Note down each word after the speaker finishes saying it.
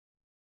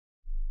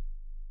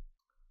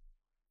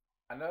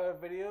another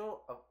video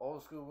of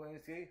Old School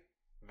Wednesday,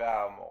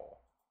 Varlamore.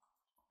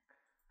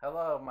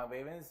 Hello, my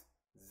ravens,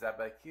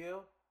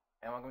 Zabakil,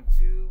 and welcome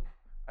to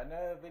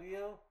another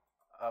video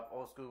of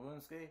Old School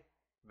Wednesday,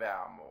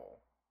 Varlamore.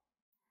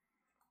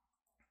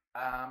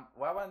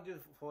 What I want to do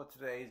for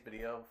today's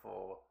video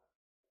for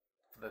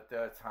the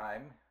third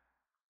time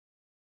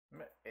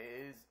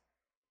is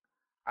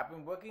I've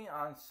been working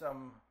on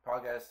some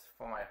progress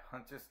for my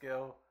hunter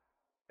skill.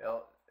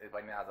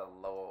 Right now it's a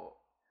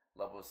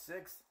level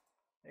 6.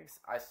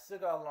 I still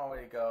got a long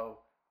way to go,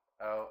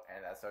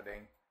 and that sort of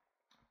thing.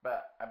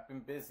 But I've been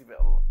busy with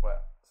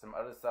some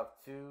other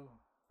stuff too,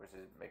 which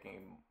is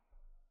making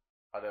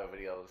other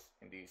videos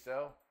indeed.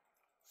 So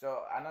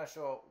I'm not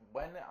sure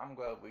when I'm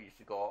going to reach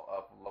the goal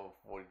of level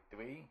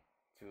 43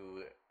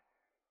 to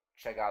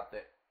check out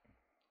the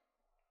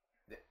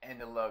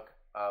end look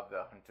of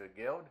the Hunter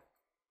Guild.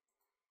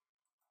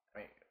 I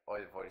mean, or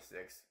the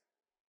 46,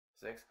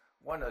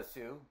 1 or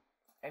 2.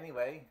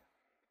 Anyway,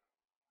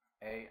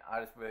 hey, I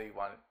just really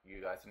want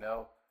you guys to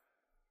know,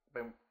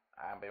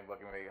 I've been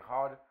working really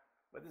hard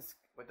with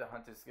the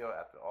hunter skill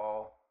after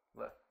all.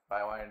 But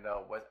I want to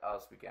know what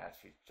else we can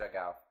actually check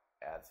out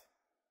at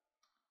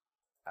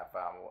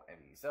Varlamore and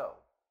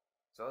so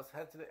let's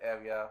head to the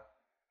area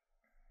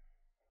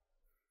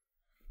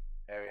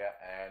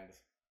and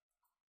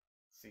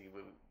see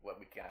what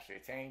we can actually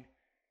attain,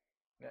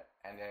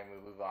 and then we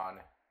move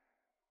on.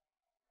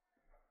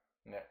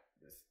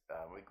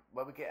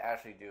 What we can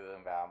actually do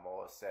in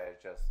Varlamore instead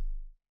of just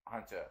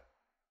hunter.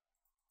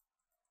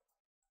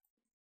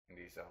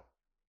 Indeed so.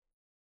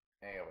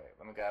 Anyway,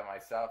 let me grab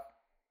myself,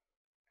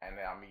 and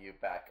then I'll meet you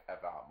back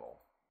at Varlamore.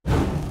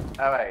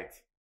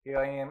 Alright, here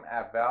I am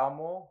at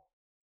Varlamore.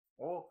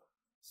 Oh,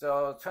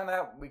 so it turned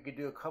out we could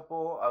do a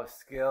couple of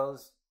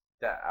skills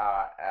that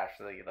are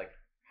actually like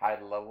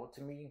high level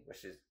to me,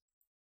 which is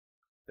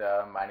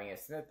the mining and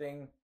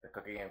smithing, the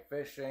cooking and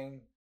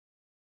fishing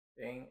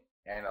thing,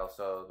 and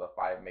also the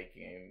fire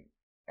making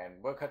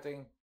and wood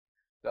cutting.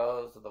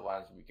 Those are the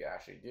ones we can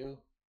actually do.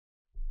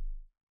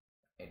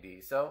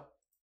 Indeed so.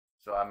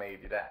 So I may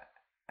do that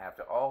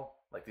after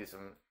all, like do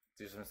some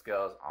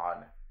skills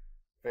on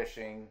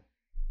fishing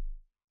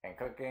and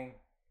cooking,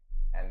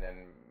 and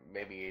then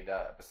maybe in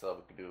the episode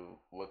we could do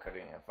wood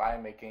cutting and fire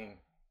making,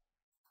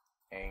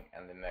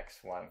 and the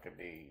next one could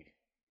be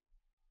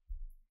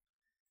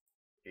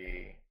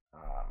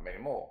many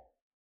more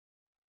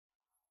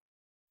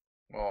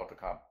to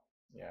come.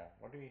 Yeah,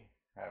 what do we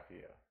have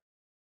here?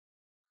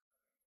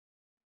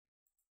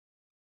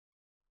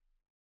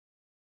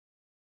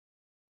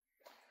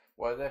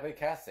 Well, definitely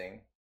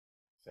casting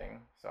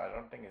thing, so I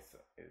don't think it's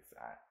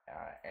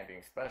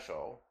anything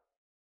special.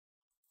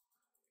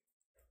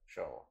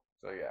 Sure.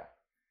 So yeah,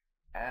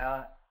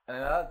 and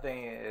another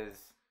thing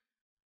is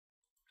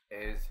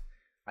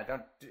I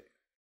don't do,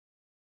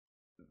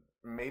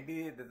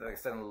 maybe there's like a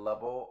certain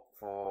level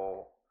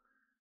for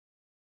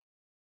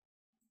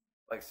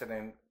like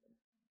certain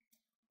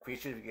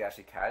creatures we can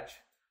actually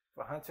catch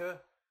for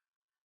hunter.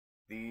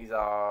 These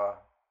are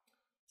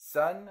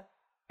sun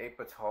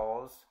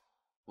apatals,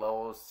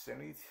 level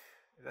 72.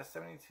 Is that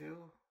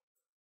 72?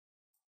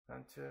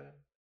 Hunter?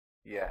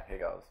 Yeah, here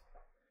goes.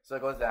 So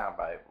it goes down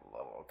by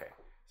level. Okay.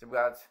 So we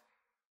got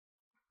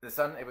the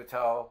sun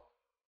apatal,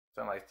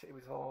 sunlight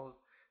apatal,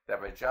 the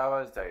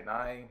Rajara is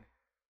 39,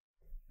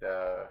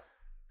 the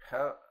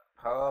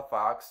Power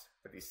Fox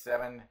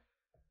 57,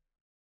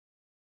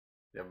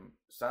 the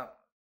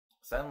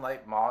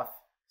Sunlight Moth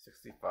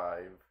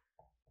 65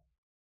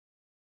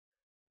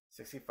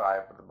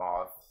 for the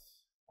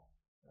moths.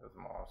 There's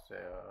moths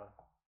there.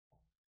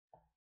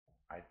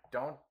 I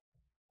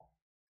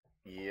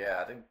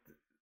think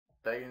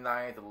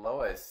 39 is the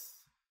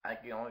lowest I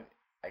can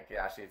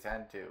actually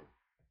attend to.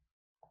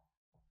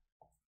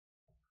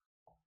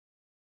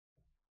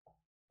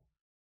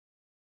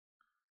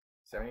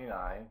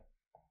 $79.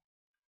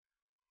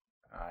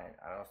 I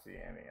don't see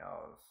any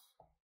else.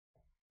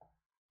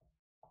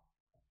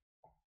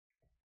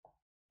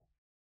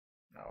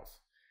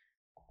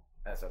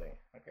 That's okay.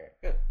 Okay,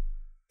 good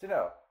to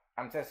know.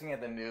 I'm testing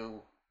out the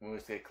new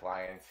Moonscape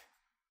client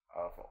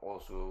for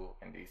Old School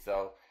Indie,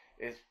 so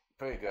it's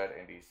pretty good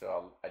indie.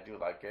 So I do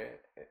like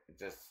it. It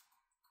just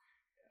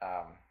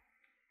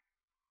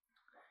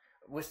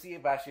we'll see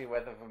if actually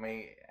whether for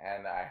me,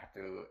 and I have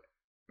to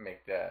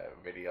make the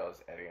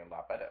videos editing a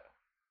lot better.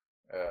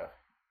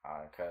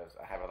 Because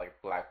I have a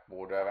like black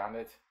border around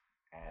it,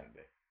 and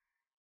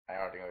I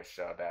don't think it will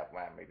show that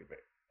when I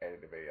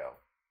edit the video.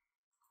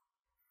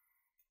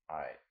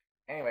 Alright.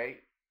 Anyway,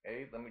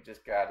 hey, let me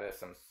just gather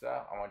some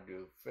stuff. I want to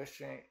do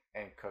fishing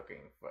and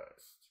cooking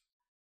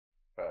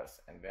first,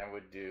 and then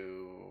we'll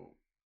do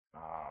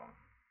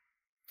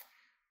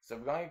so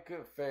we're going to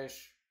cook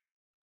fish,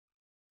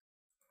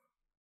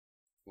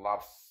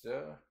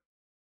 lobster.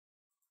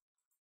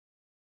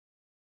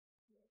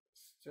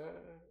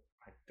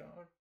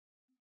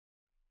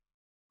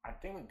 I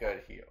think we're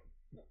good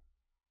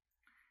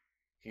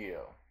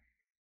here,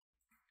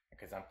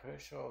 because I'm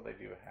pretty sure they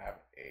do have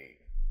a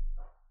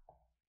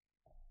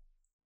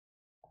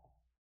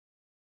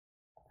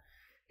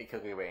a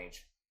cooking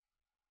range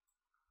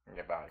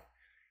nearby.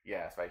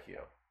 Yeah, it's right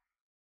here.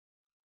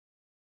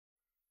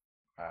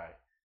 Alright.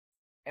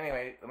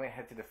 Anyway, let me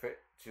head to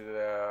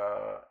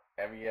the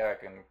area I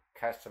can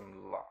catch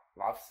some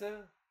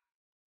lobster,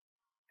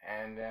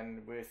 and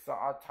then we start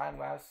our time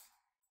lapse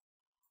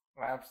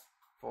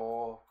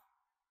for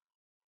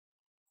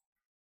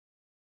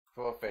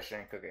fishing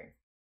and cooking.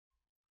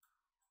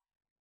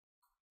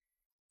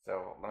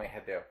 So let me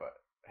head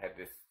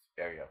this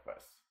area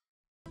first.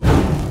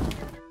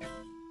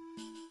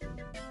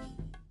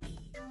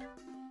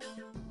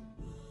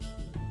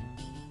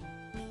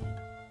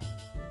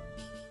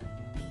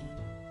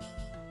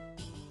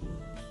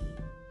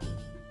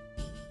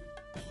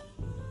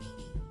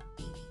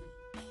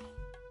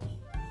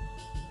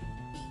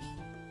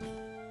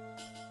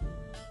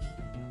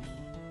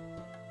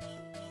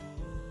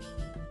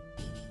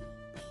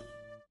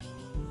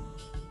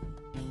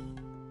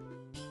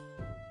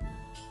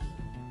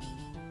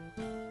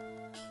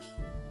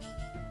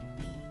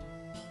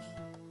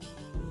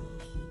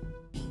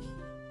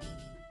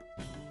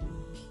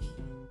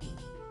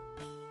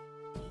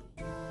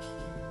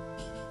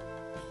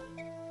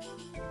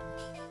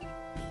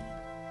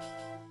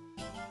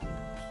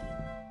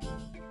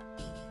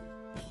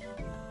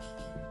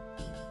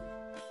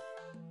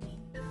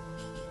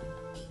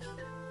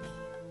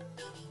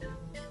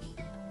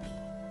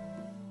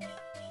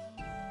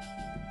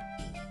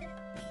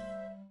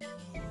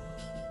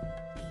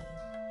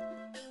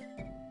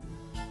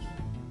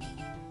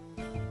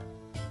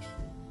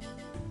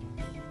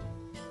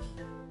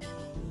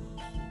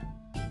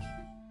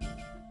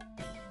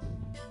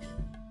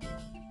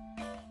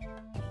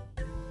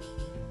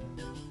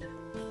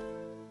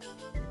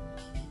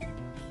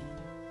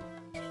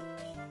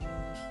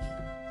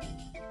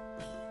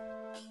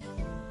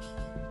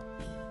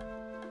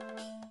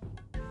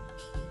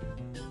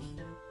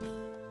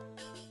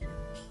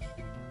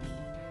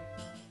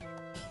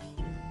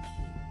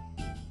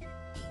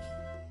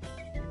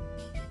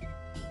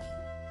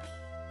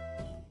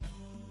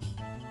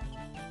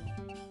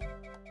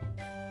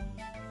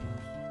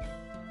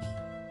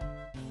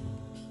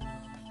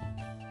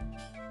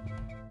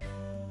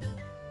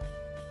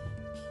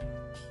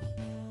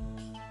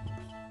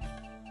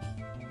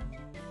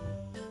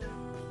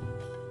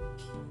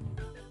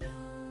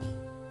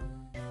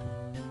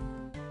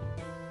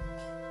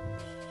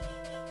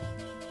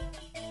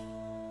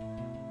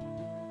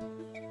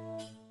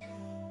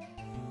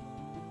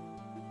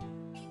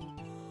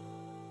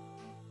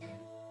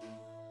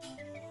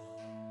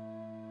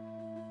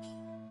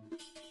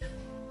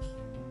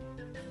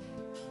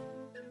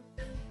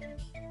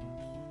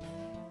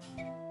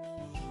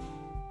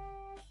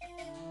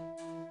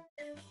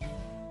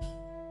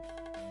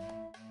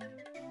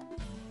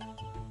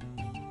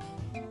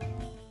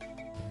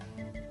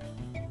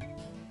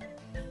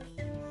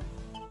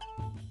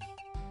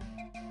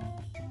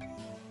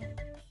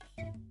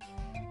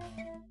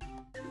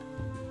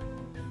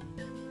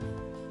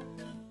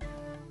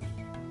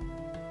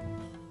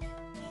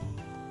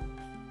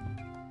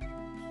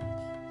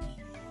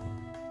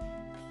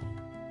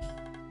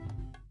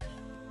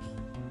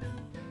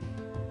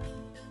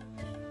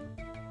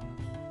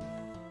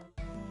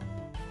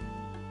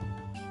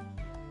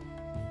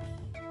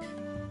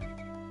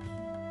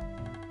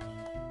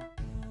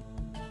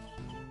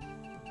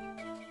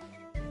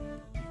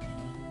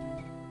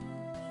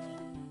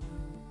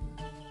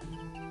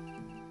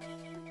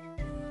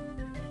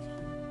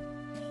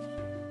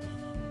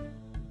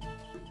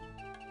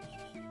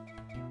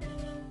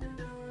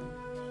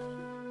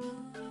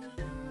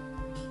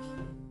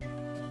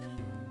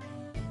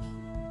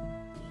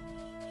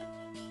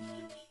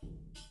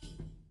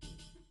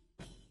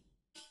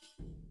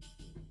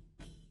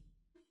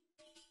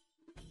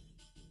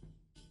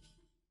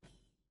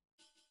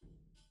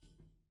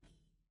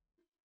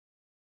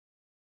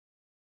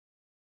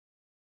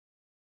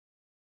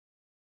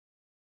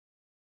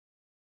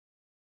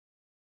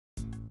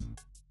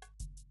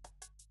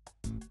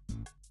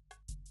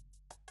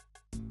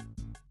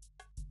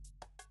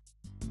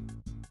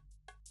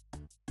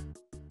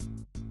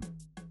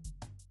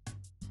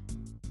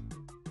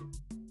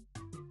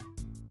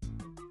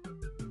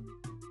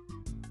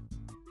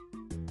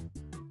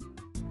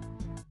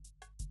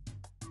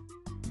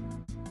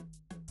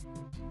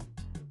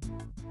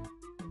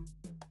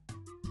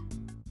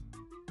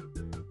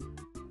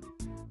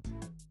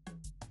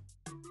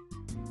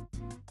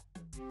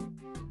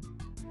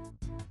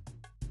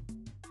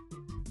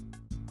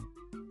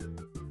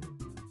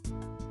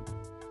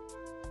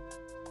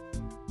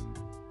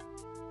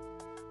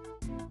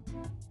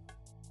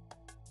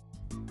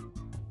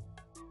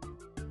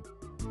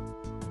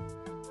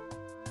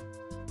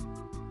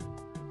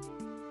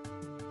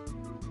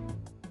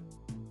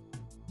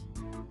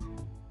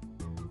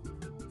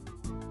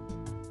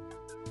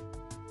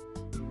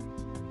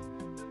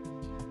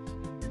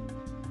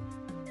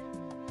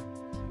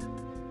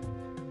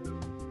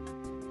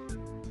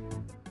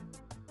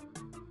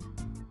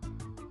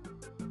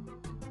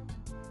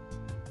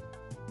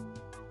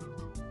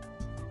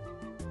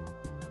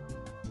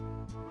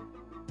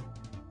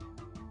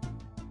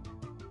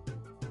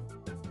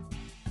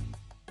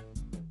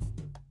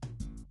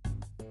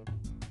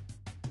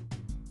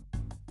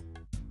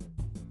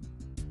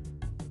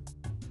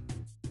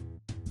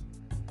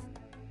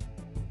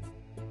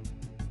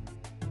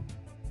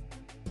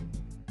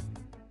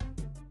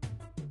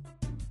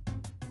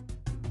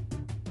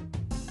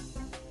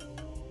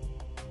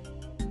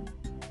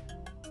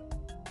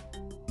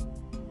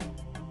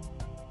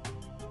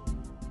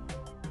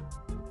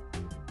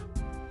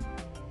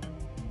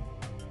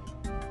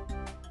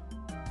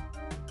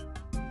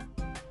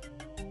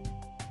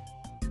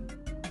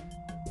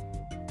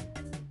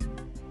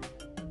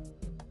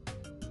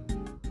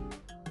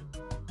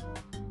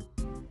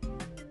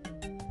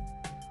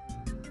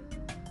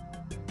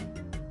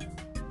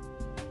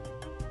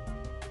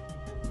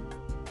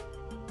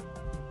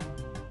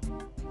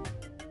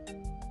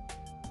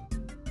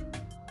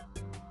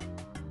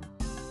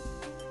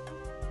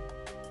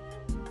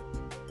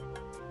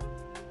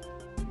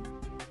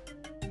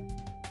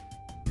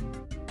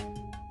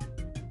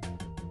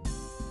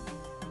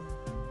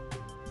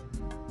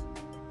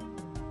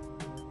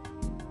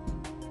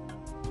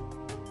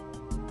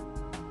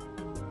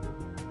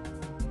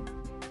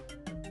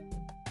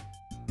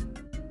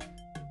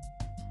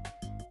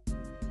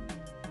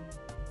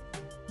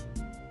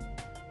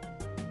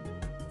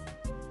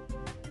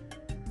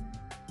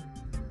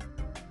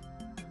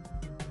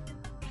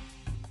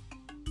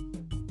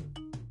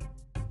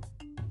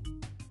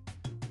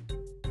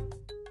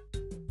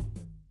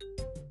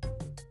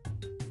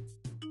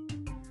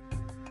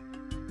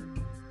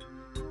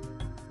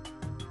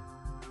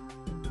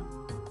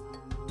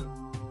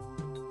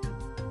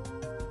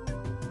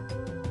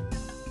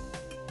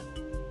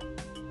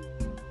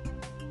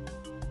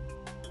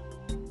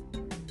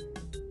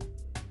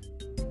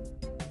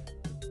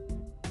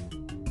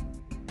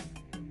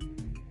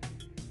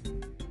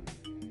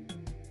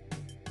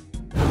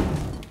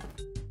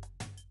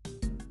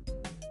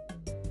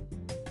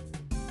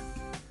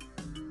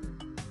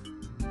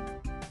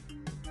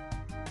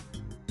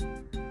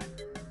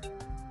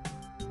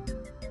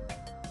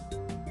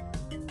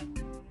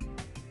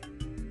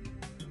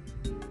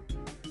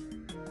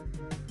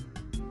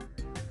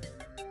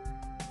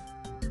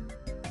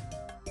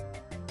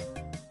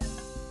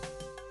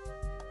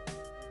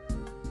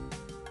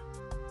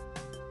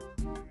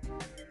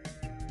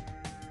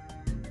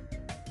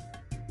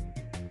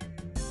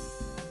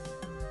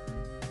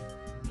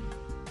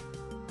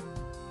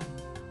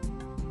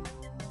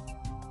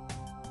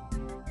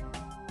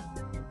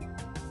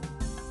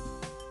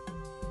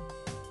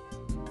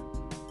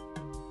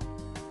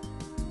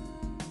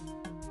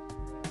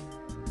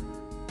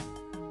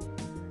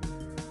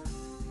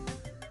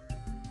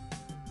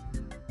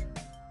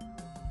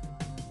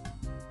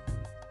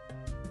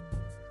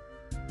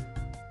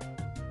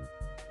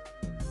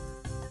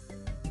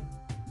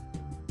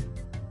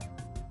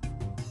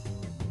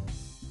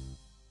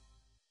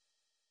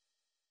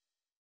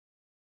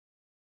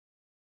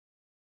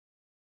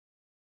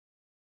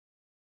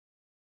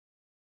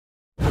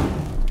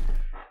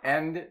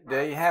 And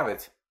there you have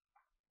it.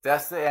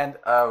 That's the end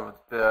of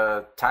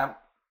the time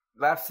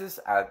lapses.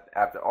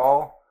 After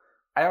all,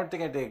 I don't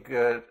think I did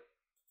good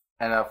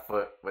enough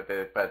with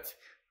it, but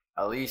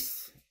at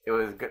least it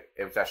was good.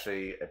 It was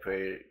actually a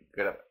pretty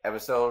good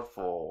episode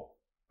for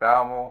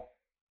Varlamore.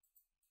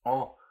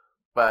 Oh,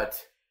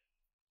 but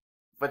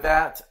with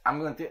that, I'm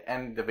going to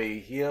end the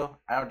video here.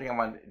 I don't think I'm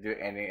going to do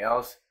anything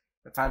else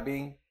for the time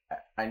being.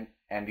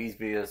 And these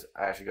videos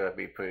are actually going to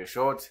be pretty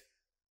short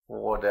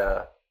for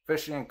the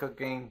fishing and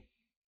cooking,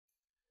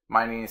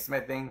 mining and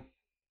smithing,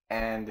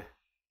 and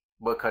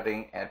wood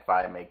cutting and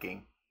fire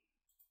making.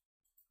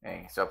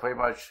 Okay, so pretty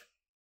much,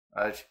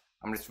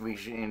 I'm just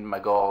reaching my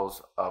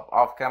goals of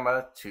off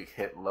camera to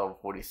hit level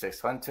 46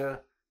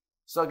 hunter.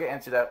 So I'll get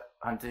into that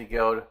hunting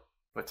guild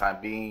for the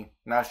time being.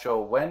 Not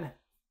sure when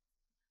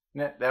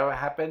that will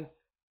happen,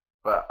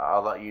 but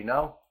I'll let you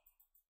know.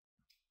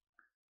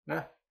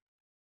 Yeah.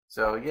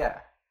 So yeah.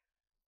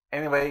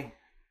 Anyway,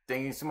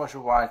 thank you so much for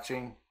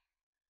watching.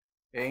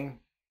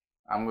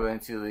 I'm going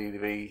to leave the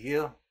video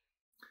here.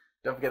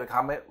 Don't forget to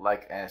comment,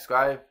 like, and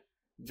subscribe.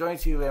 Join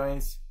 2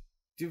 Lemons.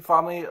 Do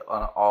follow me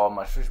on all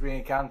my social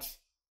media accounts.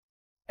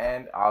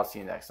 And I'll see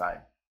you next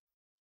time.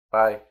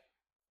 Bye.